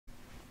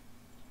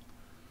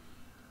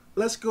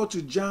Let's go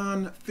to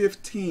John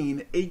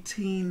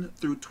 15:18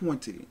 through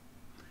 20.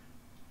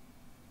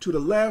 To the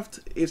left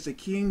is the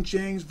King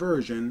James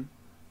Version.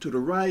 To the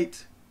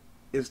right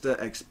is the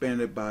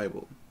Expanded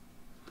Bible.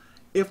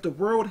 If the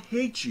world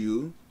hates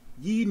you,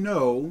 ye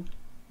know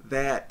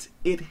that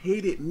it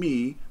hated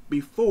me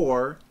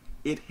before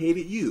it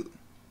hated you.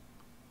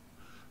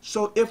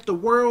 So if the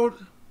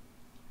world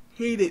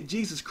hated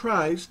Jesus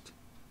Christ,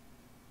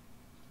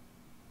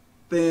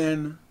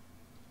 then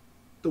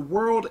the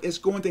world is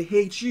going to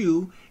hate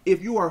you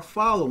if you are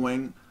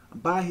following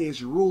by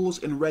his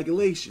rules and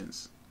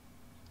regulations,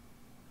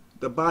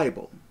 the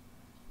Bible.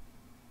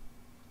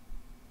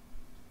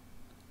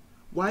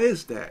 Why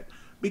is that?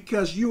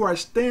 Because you are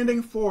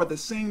standing for the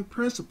same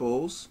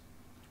principles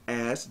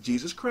as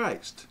Jesus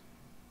Christ.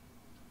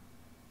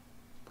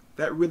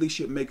 That really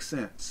should make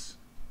sense.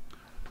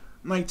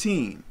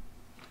 19.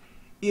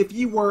 If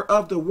ye were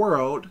of the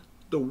world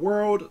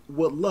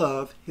would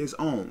love his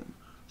own.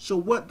 So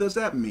what does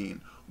that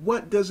mean?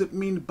 What does it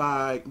mean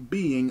by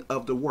being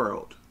of the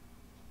world?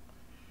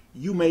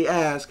 You may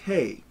ask,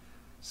 hey,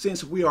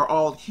 since we are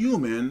all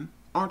human,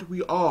 aren't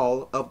we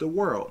all of the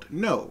world?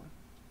 No.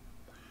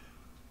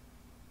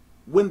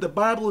 When the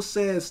Bible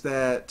says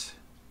that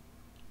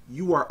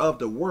you are of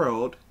the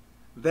world,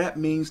 that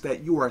means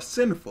that you are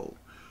sinful.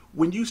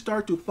 When you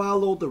start to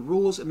follow the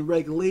rules and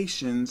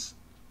regulations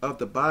of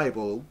the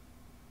Bible,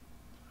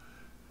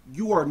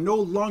 you are no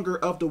longer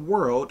of the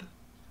world.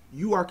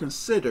 You are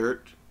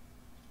considered,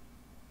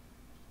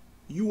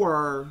 you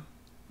are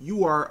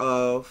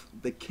of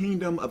the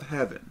kingdom of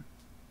heaven.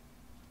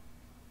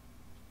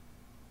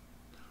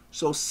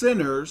 So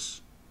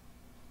sinners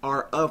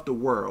are of the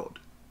world.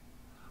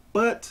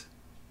 But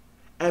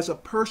as a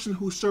person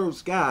who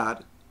serves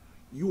God,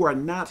 you are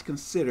not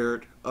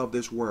considered of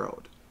this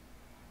world,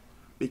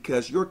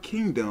 because your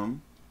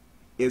kingdom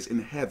is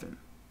in heaven,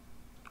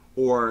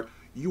 or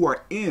you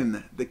are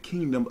in the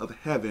kingdom of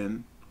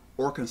heaven,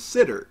 or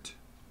considered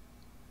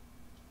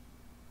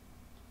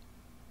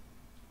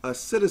a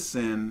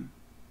citizen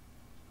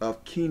of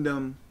the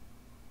kingdom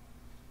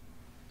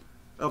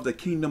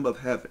of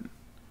heaven.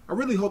 I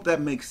really hope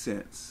that makes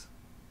sense.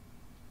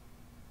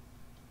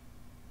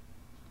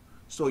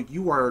 So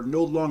you are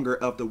no longer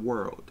of the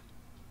world.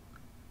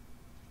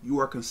 You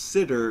are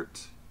considered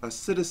a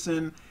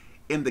citizen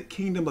in the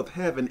kingdom of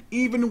heaven,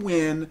 even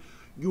when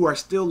you are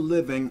still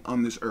living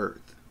on this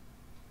earth.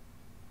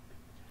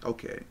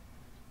 Okay.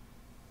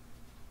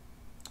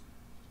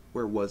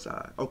 Where was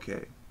I?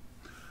 Okay.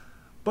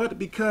 But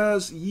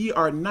because ye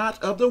are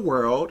not of the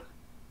world,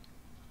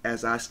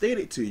 as I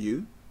stated to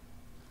you,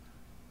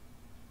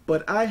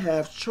 but I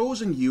have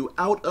chosen you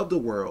out of the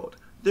world,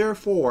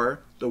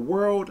 therefore the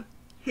world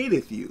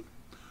hateth you.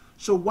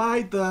 So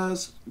why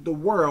does the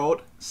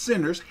world,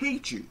 sinners,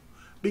 hate you?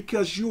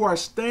 Because you are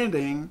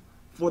standing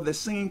for the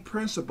same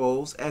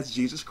principles as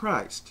Jesus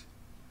Christ.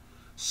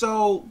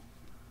 So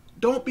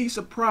don't be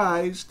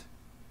surprised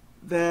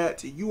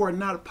that you are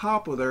not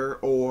popular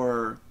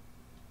or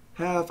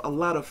have a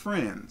lot of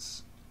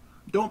friends.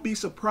 Don't be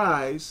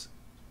surprised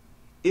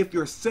if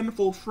your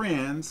sinful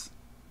friends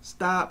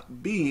stop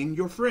being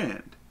your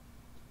friend.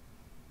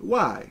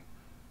 Why?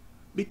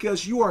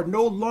 Because you are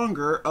no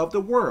longer of the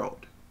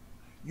world.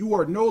 You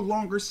are no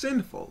longer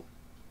sinful.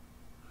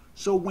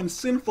 So when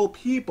sinful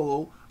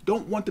people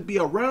don't want to be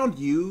around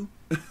you,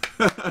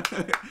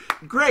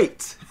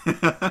 great.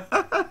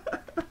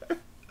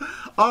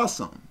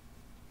 Awesome.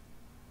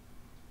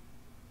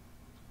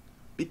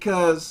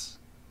 Because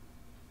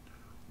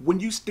when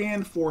you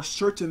stand for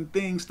certain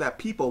things that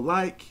people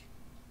like,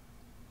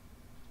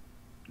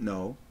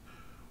 no,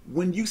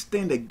 when you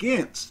stand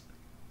against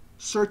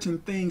certain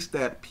things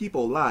that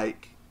people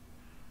like,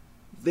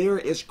 there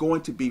is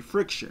going to be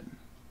friction.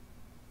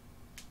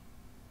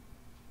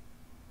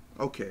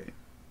 Okay.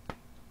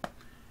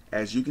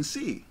 As you can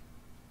see,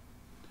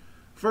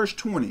 verse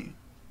 20.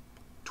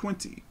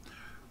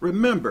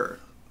 Remember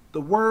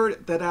the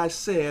word that I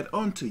said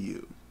unto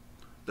you,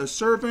 the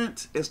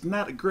servant is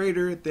not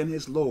greater than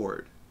his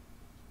Lord.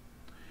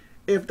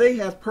 If they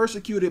have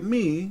persecuted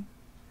me,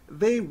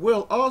 they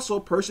will also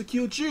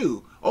persecute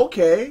you.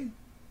 Okay.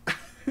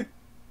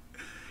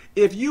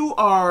 If you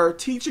are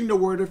teaching the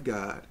word of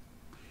God,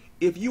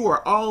 if you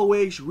are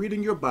always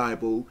reading your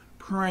Bible,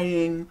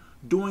 praying,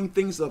 doing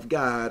things of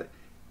God,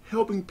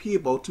 helping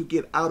people to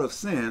get out of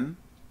sin,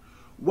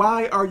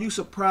 why are you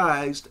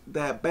surprised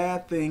that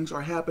bad things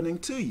are happening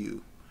to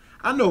you?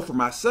 I know for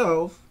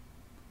myself,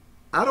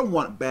 I don't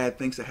want bad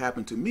things to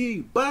happen to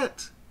me,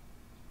 but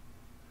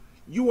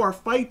you are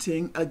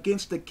fighting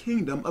against the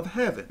kingdom of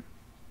heaven.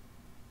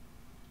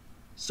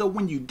 So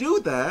when you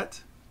do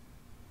that,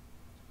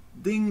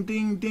 ding,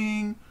 ding,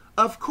 ding,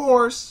 of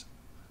course,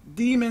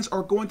 demons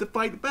are going to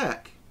fight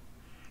back.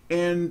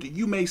 And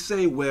you may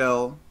say,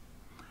 well,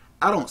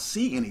 I don't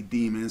see any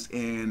demons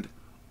and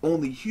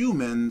only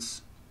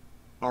humans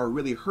are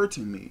really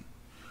hurting me.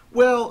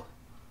 Well,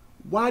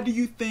 why do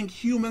you think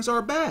humans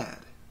are bad?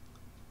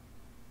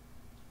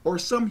 Or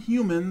some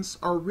humans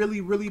are really,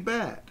 really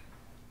bad?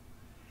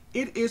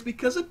 It is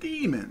because of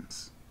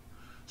demons.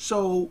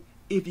 So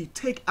if you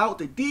take out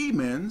the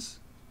demons,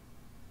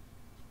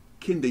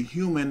 can the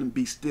human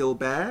be still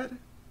bad?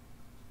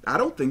 I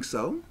don't think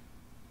so.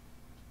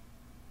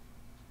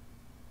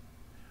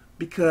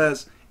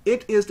 Because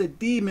it is the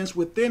demons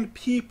within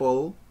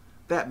people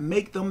that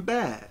make them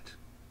bad.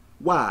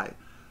 Why?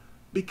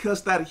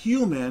 Because that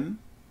human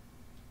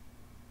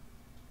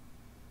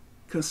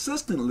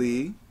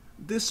consistently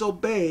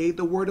disobey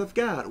the word of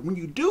God. When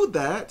you do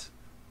that,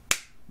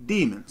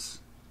 demons.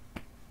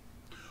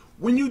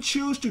 When you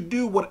choose to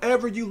do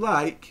whatever you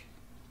like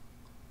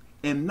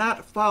and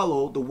not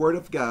follow the word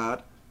of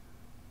God,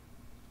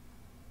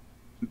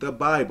 the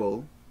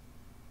Bible,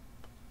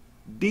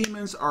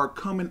 demons are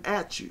coming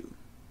at you.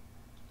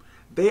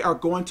 They are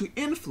going to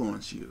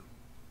influence you,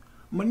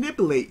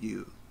 manipulate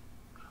you.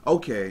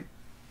 Okay.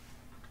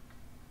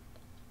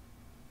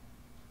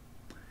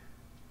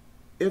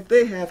 If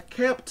they have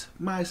kept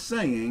my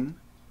saying,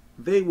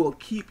 they will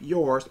keep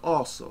yours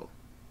also.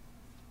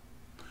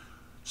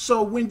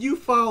 So when you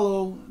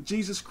follow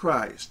Jesus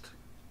Christ,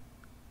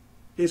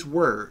 his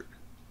word,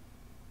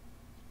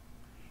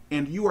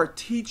 and you are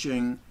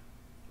teaching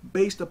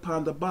based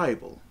upon the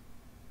Bible,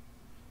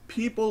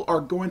 people are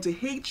going to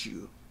hate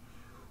you,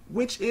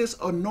 which is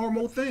a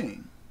normal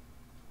thing.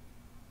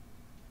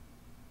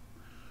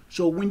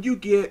 So when you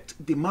get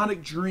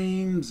demonic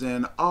dreams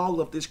and all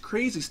of this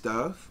crazy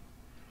stuff,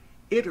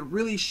 it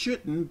really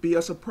shouldn't be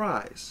a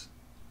surprise.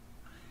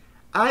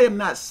 I am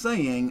not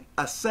saying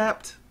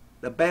accept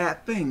the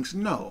bad things.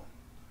 No.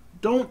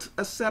 Don't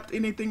accept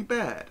anything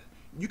bad.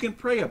 You can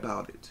pray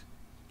about it.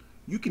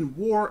 You can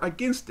war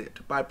against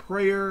it by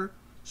prayer,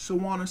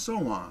 so on and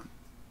so on.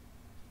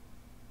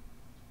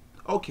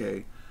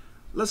 Okay,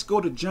 let's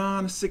go to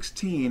John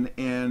 16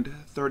 and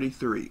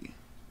 33.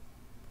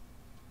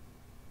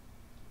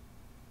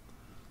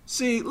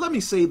 See, let me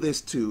say this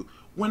too.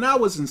 When I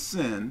was in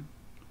sin,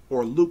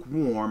 or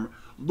lukewarm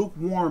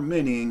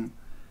meaning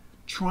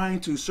trying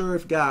to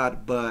serve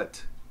God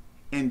but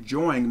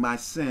enjoying my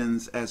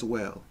sins as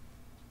well.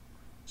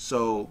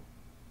 So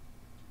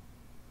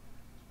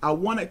I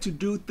wanted to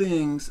do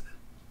things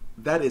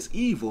that is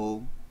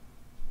evil,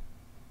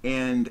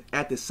 and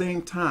at the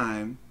same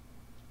time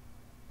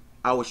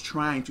I was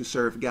trying to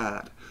serve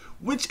God,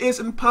 which is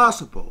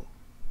impossible.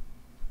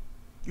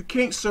 You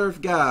can't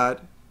serve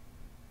God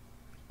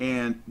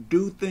and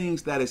do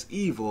things that is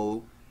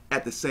evil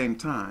at the same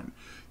time.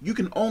 You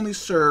can only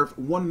serve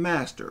one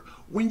master.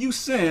 When you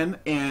sin,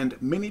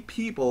 and many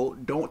people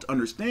don't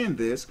understand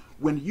this,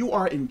 when you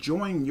are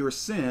enjoying your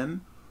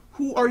sin,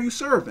 who are you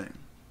serving?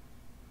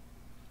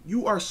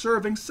 You are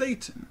serving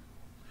Satan.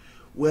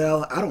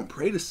 Well, I don't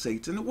pray to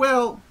Satan.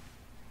 Well,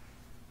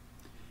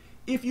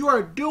 if you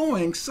are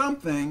doing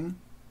something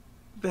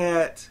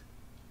that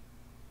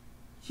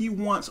he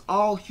wants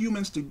all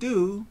humans to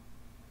do,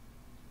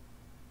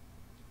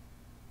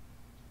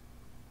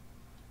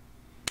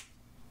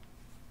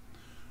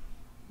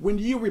 when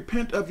you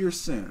repent of your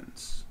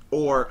sins,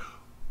 or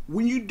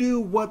when you do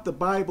what the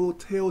Bible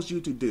tells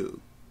you to do,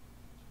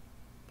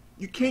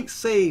 you can't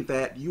say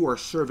that you are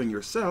serving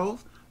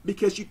yourself,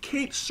 because you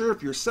can't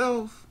serve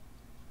yourself.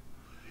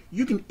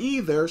 You can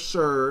either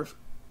serve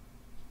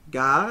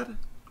God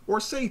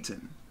or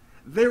Satan.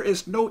 There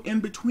is no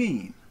in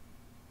between.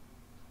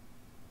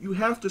 You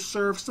have to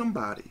serve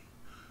somebody.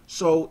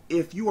 So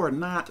if you are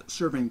not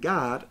serving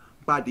God,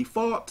 by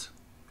default,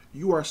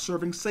 you are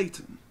serving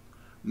Satan.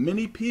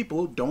 Many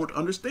people don't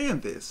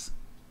understand this.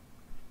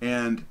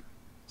 And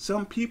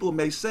some people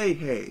may say,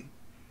 hey,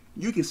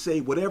 you can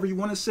say whatever you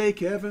want to say,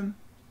 Kevin.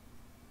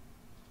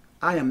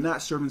 I am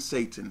not serving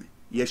Satan.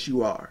 Yes,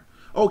 you are.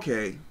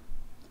 Okay,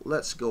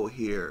 let's go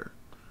here.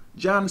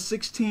 John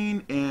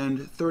 16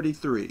 and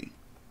 33.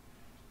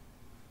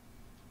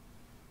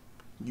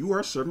 You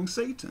are serving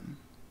Satan.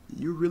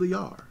 You really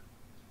are.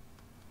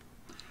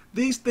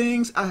 These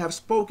things I have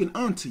spoken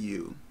unto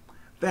you,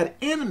 that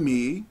in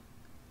me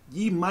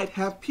ye might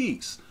have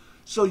peace.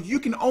 So you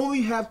can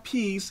only have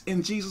peace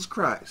in Jesus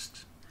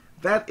Christ.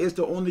 That is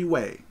the only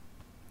way.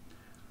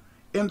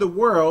 In the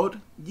world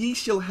ye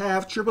shall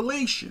have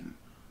tribulation.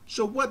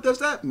 So what does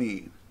that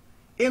mean?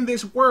 In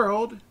this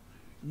world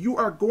you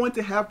are going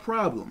to have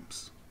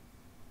problems.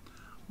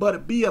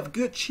 But be of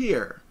good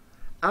cheer.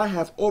 I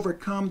have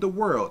overcome the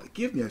world.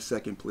 Give me a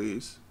second,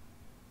 please.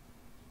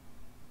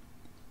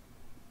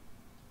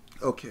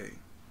 Okay.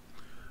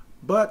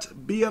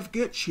 But be of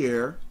good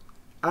cheer.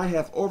 I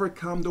have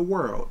overcome the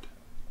world.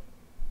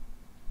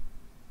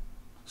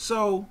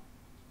 So,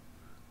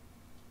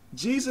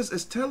 Jesus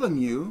is telling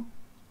you,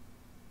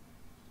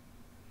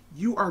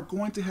 you are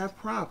going to have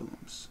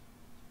problems.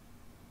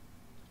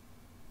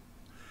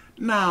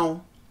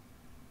 Now,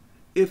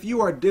 if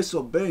you are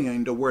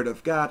disobeying the word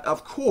of God,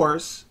 of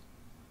course,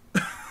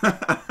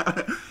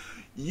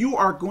 you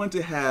are going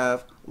to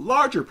have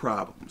larger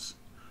problems,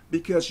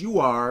 because you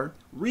are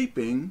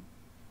reaping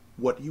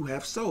what you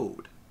have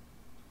sowed.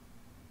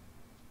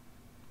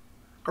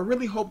 I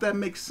really hope that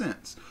makes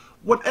sense.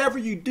 Whatever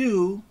you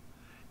do,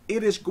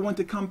 it is going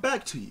to come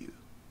back to you.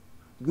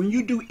 When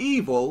you do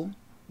evil,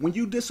 when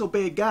you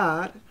disobey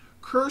God,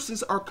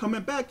 curses are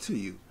coming back to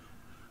you.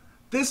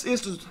 This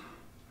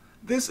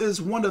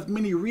is one of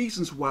many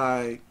reasons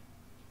why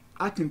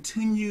I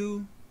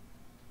continue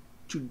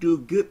to do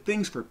good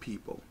things for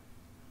people.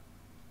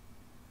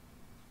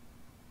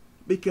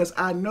 Because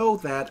I know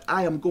that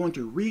I am going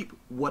to reap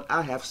what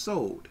I have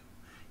sowed.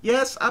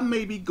 Yes, I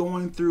may be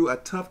going through a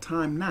tough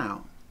time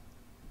now,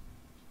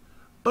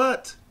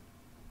 but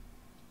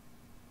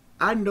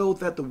I know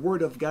that the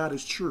word of God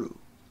is true.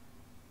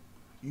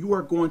 You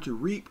are going to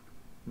reap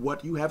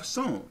what you have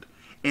sown.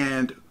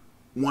 And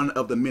one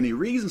of the many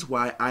reasons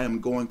why I am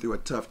going through a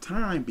tough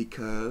time,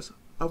 because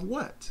of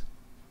what?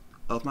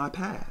 Of my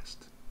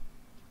past.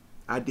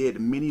 I did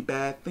many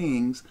bad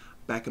things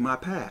back in my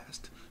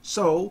past.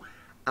 So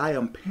I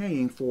am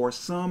paying for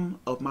some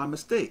of my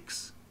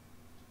mistakes.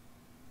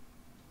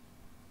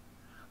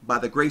 By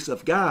the grace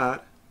of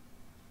God,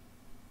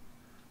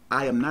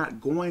 I am not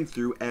going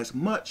through as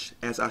much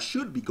as I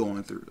should be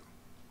going through.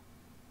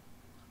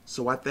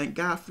 So I thank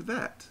God for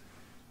that.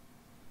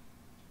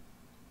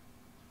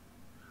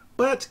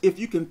 But if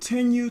you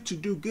continue to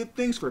do good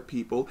things for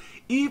people,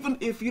 even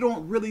if you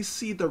don't really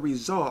see the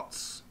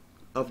results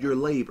of your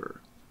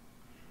labor,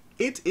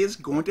 it is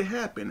going to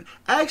happen.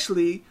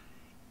 Actually,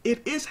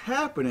 it is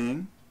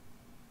happening,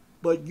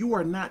 but you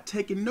are not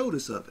taking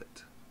notice of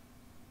it.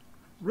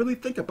 Really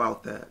think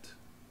about that.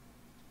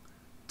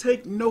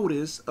 Take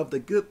notice of the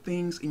good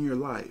things in your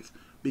life,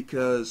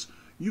 because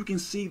you can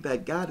see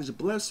that God is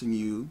blessing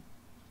you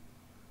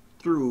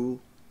through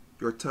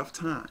your tough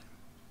time.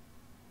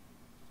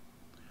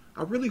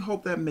 I really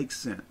hope that makes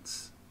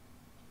sense.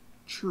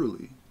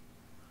 Truly.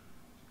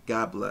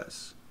 God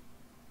bless.